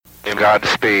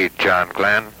Godspeed, John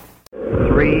Glenn.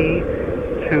 3,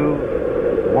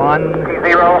 2, 1,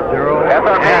 0, and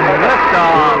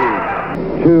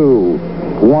liftoff. 2,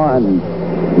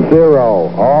 1,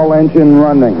 0. All engine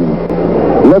running.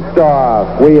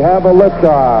 Liftoff. We have a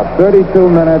liftoff. 32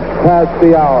 minutes past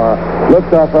the hour.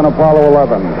 Liftoff on Apollo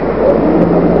 11.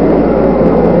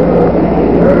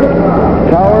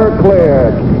 Tower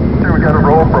cleared. Here we got a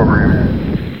roll program.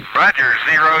 Roger,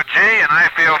 0G, and I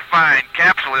feel fine.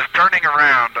 Capsule is turning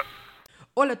around.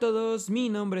 Hola a todos, mi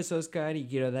nombre es Oscar y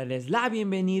quiero darles la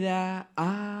bienvenida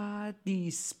a The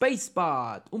Space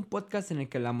Pod, un podcast en el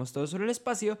que hablamos todo sobre el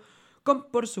espacio,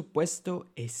 con por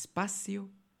supuesto espacio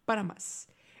para más.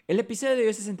 El episodio de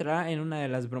hoy se centrará en una de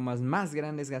las bromas más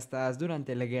grandes gastadas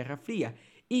durante la Guerra Fría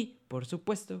y, por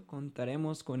supuesto,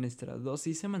 contaremos con nuestra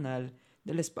dosis semanal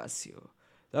del espacio.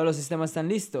 Todos los sistemas están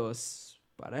listos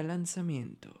para el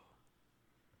lanzamiento.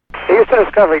 Houston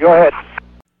Discovery, go ahead.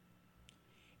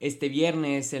 Este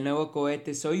viernes, el nuevo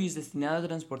cohete Soyuz destinado a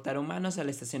transportar humanos a la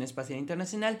Estación Espacial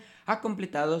Internacional ha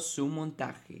completado su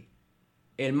montaje.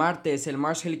 El martes, el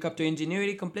Mars Helicopter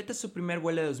Ingenuity completa su primer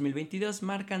vuelo de 2022,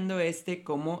 marcando este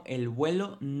como el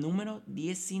vuelo número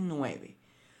 19.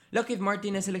 Lockheed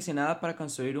Martin es seleccionada para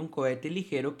construir un cohete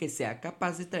ligero que sea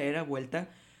capaz de traer a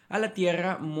vuelta a la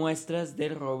Tierra muestras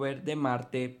del rover de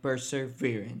Marte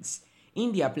Perseverance.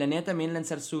 India planea también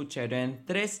lanzar su Chandrayaan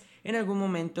 3 en algún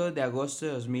momento de agosto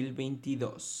de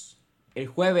 2022. El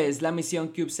jueves, la misión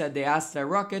CubeSat de Astra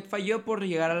Rocket falló por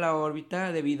llegar a la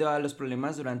órbita debido a los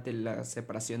problemas durante la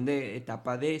separación de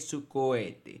etapa de su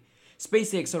cohete.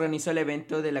 SpaceX organizó el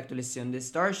evento de la actualización de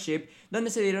Starship,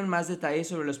 donde se dieron más detalles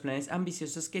sobre los planes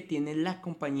ambiciosos que tiene la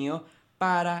compañía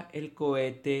para el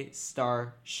cohete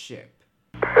Starship.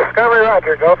 Discovery,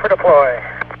 Roger, go for deploy.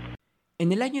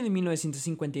 En el año de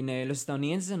 1959, los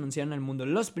estadounidenses anunciaron al mundo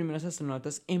los primeros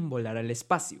astronautas en volar al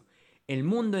espacio. El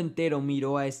mundo entero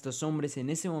miró a estos hombres en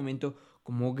ese momento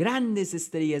como grandes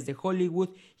estrellas de Hollywood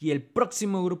y el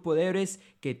próximo grupo de héroes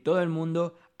que todo el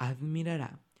mundo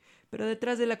admirará. Pero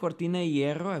detrás de la cortina de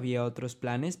hierro había otros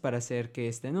planes para hacer que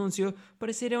este anuncio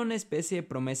pareciera una especie de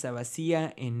promesa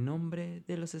vacía en nombre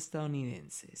de los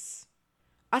estadounidenses.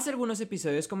 Hace algunos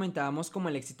episodios comentábamos cómo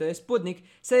el éxito de Sputnik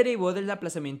se derivó del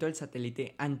aplazamiento del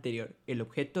satélite anterior, el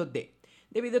objeto D,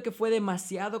 debido a que fue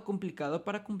demasiado complicado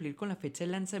para cumplir con la fecha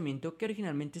de lanzamiento que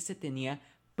originalmente se tenía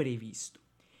previsto.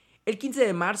 El 15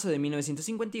 de marzo de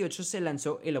 1958 se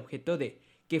lanzó el objeto D,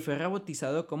 que fue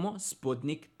rebautizado como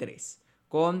Sputnik 3,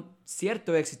 con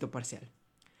cierto éxito parcial.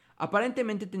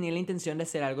 Aparentemente tenía la intención de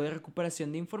hacer algo de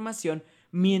recuperación de información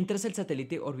mientras el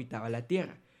satélite orbitaba la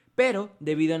Tierra, pero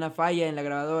debido a una falla en la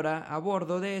grabadora a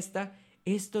bordo de esta,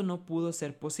 esto no pudo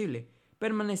ser posible,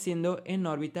 permaneciendo en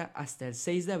órbita hasta el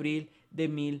 6 de abril de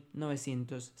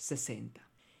 1960.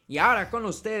 Y ahora con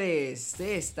ustedes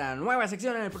esta nueva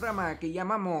sección en el programa que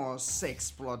llamamos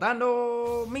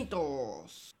Explotando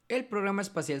Mitos. El programa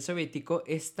espacial soviético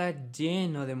está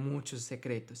lleno de muchos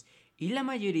secretos y la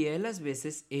mayoría de las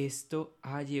veces esto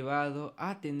ha llevado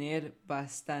a tener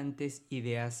bastantes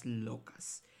ideas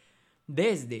locas.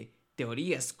 Desde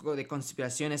teorías de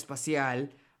conspiración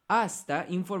espacial hasta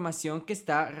información que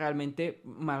está realmente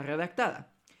mal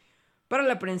redactada. Para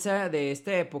la prensa de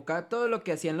esta época, todo lo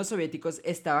que hacían los soviéticos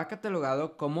estaba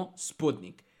catalogado como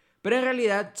Sputnik, pero en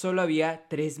realidad solo había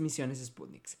 3 misiones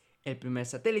Sputniks: el primer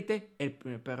satélite, el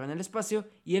primer perro en el espacio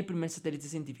y el primer satélite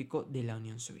científico de la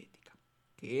Unión Soviética,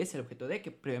 que es el objeto D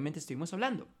que previamente estuvimos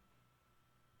hablando.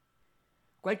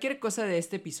 Cualquier cosa de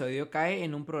este episodio cae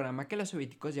en un programa que los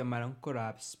soviéticos llamaron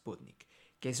Korolev Sputnik,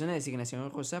 que es una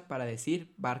designación rusa para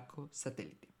decir barco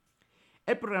satélite.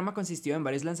 El programa consistió en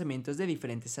varios lanzamientos de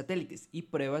diferentes satélites y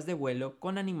pruebas de vuelo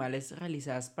con animales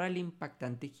realizadas para el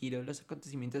impactante giro de los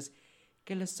acontecimientos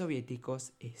que los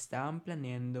soviéticos estaban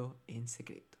planeando en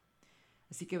secreto.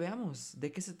 Así que veamos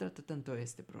de qué se trata tanto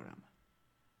este programa.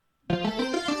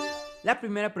 La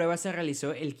primera prueba se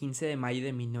realizó el 15 de mayo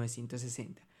de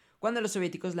 1960. Cuando los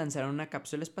soviéticos lanzaron una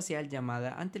cápsula espacial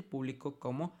llamada ante el público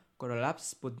como Korolev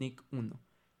Sputnik 1.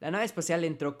 La nave espacial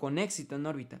entró con éxito en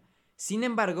órbita. Sin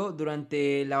embargo,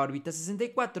 durante la órbita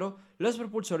 64, los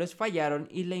propulsores fallaron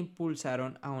y la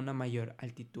impulsaron a una mayor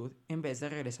altitud en vez de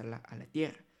regresarla a la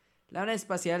Tierra. La nave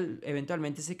espacial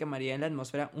eventualmente se quemaría en la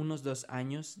atmósfera unos 2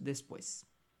 años después.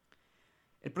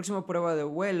 El próximo prueba de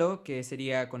vuelo, que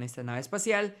sería con esta nave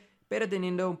espacial, pero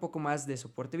teniendo un poco más de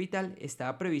soporte vital,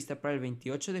 estaba prevista para el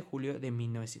 28 de julio de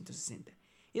 1960.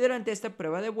 Y durante esta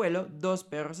prueba de vuelo, 2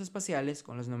 perros espaciales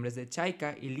con los nombres de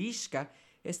Chaika y Lishka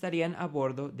estarían a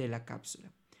bordo de la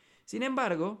cápsula. Sin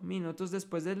embargo, minutos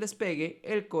después del despegue,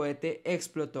 el cohete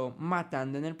explotó,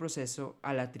 matando en el proceso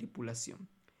a la tripulación.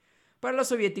 Para los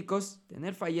soviéticos,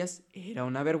 tener fallas era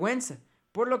una vergüenza,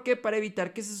 por lo que para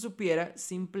evitar que se supiera,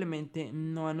 simplemente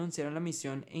no anunciaron la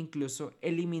misión e incluso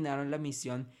eliminaron la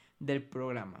misión del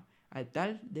programa, al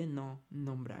tal de no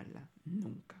nombrarla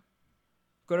nunca.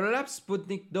 Korolev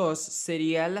Sputnik 2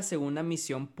 sería la segunda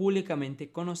misión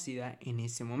públicamente conocida en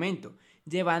ese momento,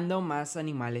 llevando más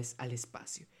animales al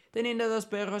espacio, teniendo 2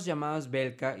 perros llamados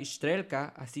Belka y Strelka,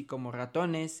 así como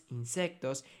ratones,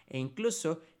 insectos e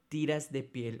incluso tiras de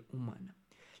piel humana.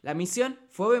 La misión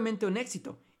fue obviamente un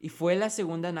éxito y fue la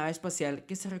segunda nave espacial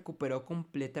que se recuperó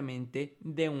completamente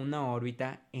de una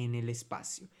órbita en el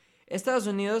espacio. Estados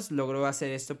Unidos logró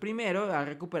hacer esto primero al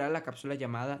recuperar la cápsula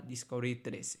llamada Discovery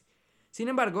 13. Sin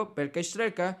embargo, Belka y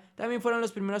Strelka también fueron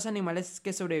los primeros animales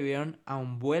que sobrevivieron a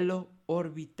un vuelo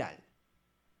orbital.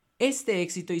 Este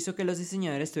éxito hizo que los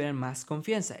diseñadores tuvieran más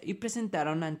confianza y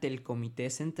presentaron ante el Comité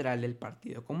Central del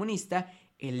Partido Comunista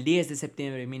el 10 de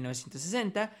septiembre de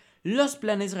 1960 los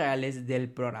planes reales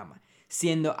del programa,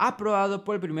 siendo aprobado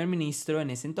por el primer ministro en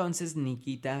ese entonces,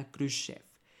 Nikita Khrushchev.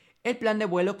 El plan de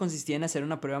vuelo consistía en hacer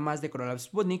una prueba más de Korolev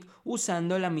Sputnik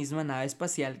usando la misma nave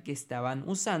espacial que estaban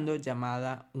usando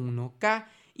llamada 1K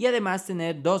y además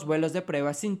tener 2 vuelos de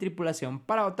prueba sin tripulación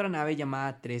para otra nave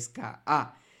llamada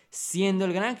 3KA, siendo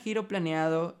el gran giro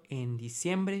planeado en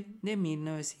diciembre de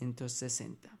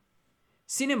 1960.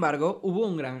 Sin embargo, hubo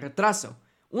un gran retraso.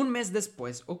 Un mes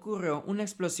después ocurrió una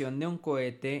explosión de un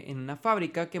cohete en una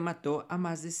fábrica que mató a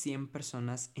más de 100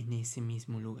 personas en ese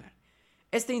mismo lugar.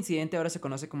 Este incidente ahora se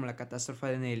conoce como la catástrofe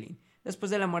de Nedelin,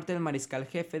 después de la muerte del mariscal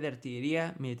jefe de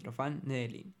artillería Mitrofan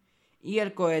Nedelin. Y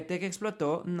el cohete que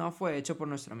explotó no fue hecho por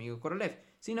nuestro amigo Korolev,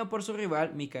 sino por su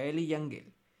rival Mikhail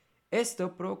Yangel.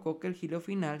 Esto provocó que el giro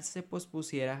final se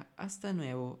pospusiera hasta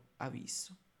nuevo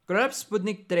aviso. Korolev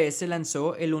Sputnik 3 se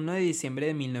lanzó el 1 de diciembre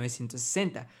de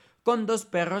 1960, con 2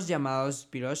 perros llamados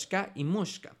Piroshka y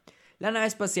Mushka. La nave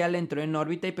espacial entró en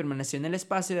órbita y permaneció en el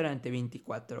espacio durante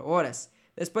 24 horas.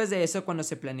 Después de eso, cuando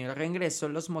se planeó el reingreso,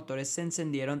 los motores se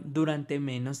encendieron durante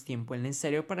menos tiempo del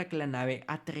necesario para que la nave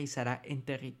aterrizara en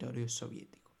territorio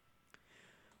soviético.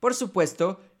 Por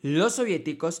supuesto, los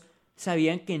soviéticos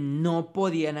sabían que no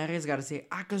podían arriesgarse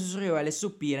a que sus rivales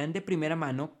supieran de primera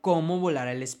mano cómo volar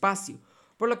al espacio,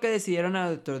 por lo que decidieron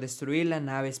autodestruir la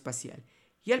nave espacial.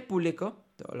 Y al público,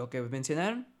 todo lo que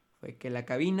mencionaron fue que la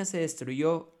cabina se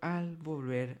destruyó al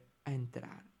volver a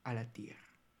entrar a la Tierra.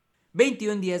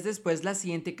 21 días después, la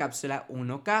siguiente cápsula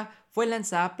 1K fue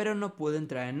lanzada pero no pudo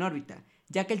entrar en órbita,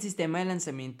 ya que el sistema de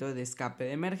lanzamiento de escape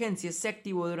de emergencia se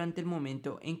activó durante el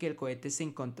momento en que el cohete se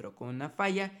encontró con una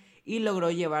falla y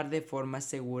logró llevar de forma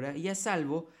segura y a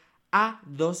salvo a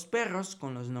 2 perros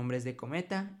con los nombres de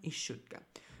Cometa y Shutka.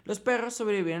 Los perros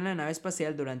sobrevivieron a la nave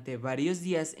espacial durante varios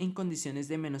días en condiciones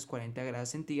de menos 40 grados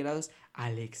centígrados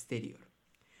al exterior.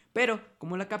 Pero,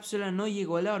 como la cápsula no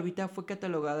llegó a la órbita, fue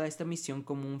catalogada esta misión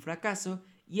como un fracaso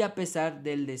y a pesar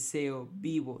del deseo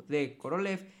vivo de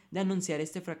Korolev de anunciar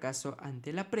este fracaso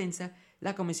ante la prensa,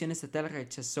 la Comisión Estatal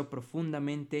rechazó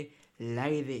profundamente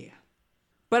la idea.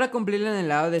 Para cumplir el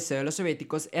anhelado deseo de los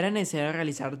soviéticos, era necesario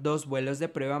realizar 2 vuelos de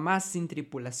prueba más sin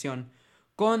tripulación,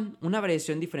 con una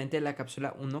variación diferente de la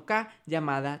cápsula 1K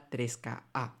llamada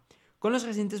 3KA. Con los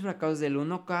recientes fracasos del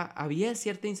 1K había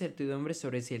cierta incertidumbre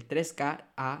sobre si el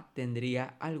 3KA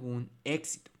tendría algún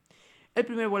éxito. El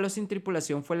primer vuelo sin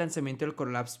tripulación fue el lanzamiento del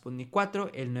Korolev Sputnik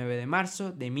 4 el 9 de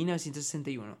marzo de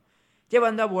 1961,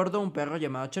 llevando a bordo un perro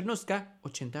llamado Chernushka,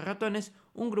 80 ratones,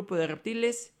 un grupo de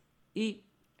reptiles y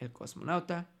el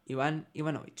cosmonauta Ivan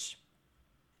Ivanovich.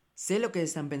 Sé lo que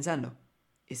están pensando.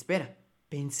 Espera,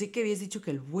 pensé que habías dicho que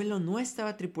el vuelo no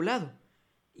estaba tripulado.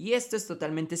 Y esto es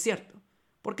totalmente cierto.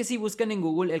 Porque si buscan en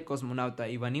Google el cosmonauta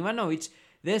Ivan Ivanovich,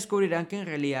 descubrirán que en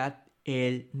realidad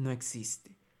él no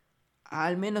existe.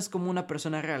 Al menos como una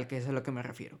persona real, que es a lo que me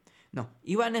refiero. No,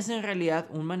 Iván es en realidad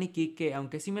un maniquí que,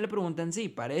 aunque sí me lo preguntan, sí,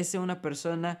 parece una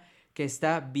persona que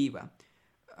está viva.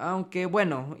 Aunque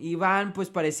bueno, Iván pues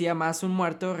parecía más un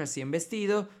muerto recién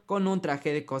vestido con un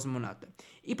traje de cosmonauta.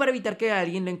 Y para evitar que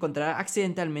alguien lo encontrara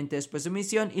accidentalmente después de su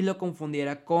misión y lo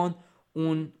confundiera con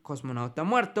un cosmonauta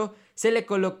muerto, se le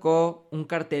colocó un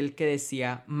cartel que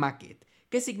decía maquet,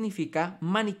 que significa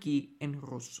maniquí en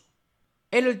ruso.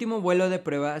 El último vuelo de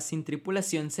prueba sin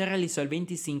tripulación se realizó el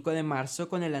 25 de marzo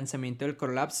con el lanzamiento del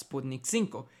Korolev Sputnik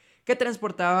 5, que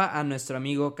transportaba a nuestro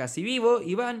amigo casi vivo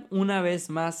Iván una vez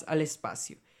más al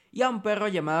espacio, y a un perro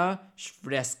llamado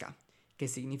Shvreska, que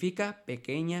significa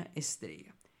pequeña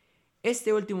estrella.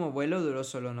 Este último vuelo duró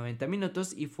solo 90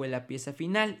 minutos y fue la pieza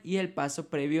final y el paso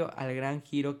previo al gran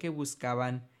giro que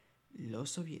buscaban los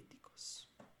soviéticos.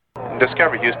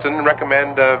 Discovery, Houston,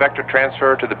 recommend vector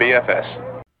transfer to the BFS.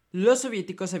 Los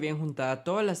soviéticos habían juntado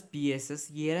todas las piezas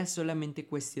y era solamente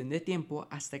cuestión de tiempo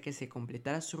hasta que se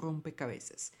completara su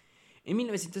rompecabezas. En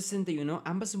 1961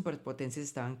 ambas superpotencias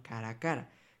estaban cara a cara.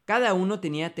 Cada uno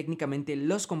tenía técnicamente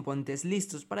los componentes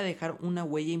listos para dejar una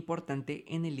huella importante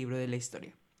en el libro de la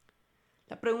historia.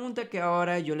 La pregunta que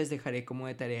ahora yo les dejaré como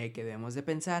de tarea y que debemos de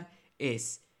pensar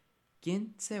es: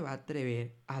 ¿quién se va a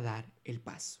atrever a dar el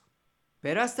paso?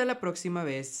 Pero hasta la próxima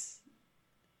vez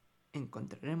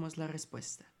encontraremos la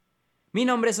respuesta. Mi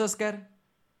nombre es Oscar.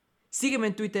 Sígueme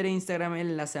en Twitter e Instagram,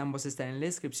 el enlace a ambos está en la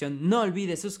descripción. No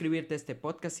olvides suscribirte a este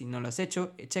podcast si no lo has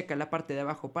hecho. Checa la parte de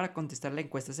abajo para contestar la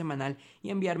encuesta semanal y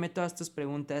enviarme todas tus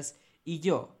preguntas y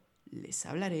yo les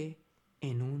hablaré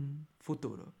en un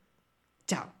futuro.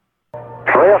 Chao.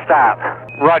 Wheel stop.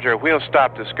 Roger, wheel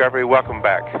stop, Discovery. Welcome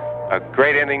back. A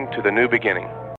great ending to the new beginning.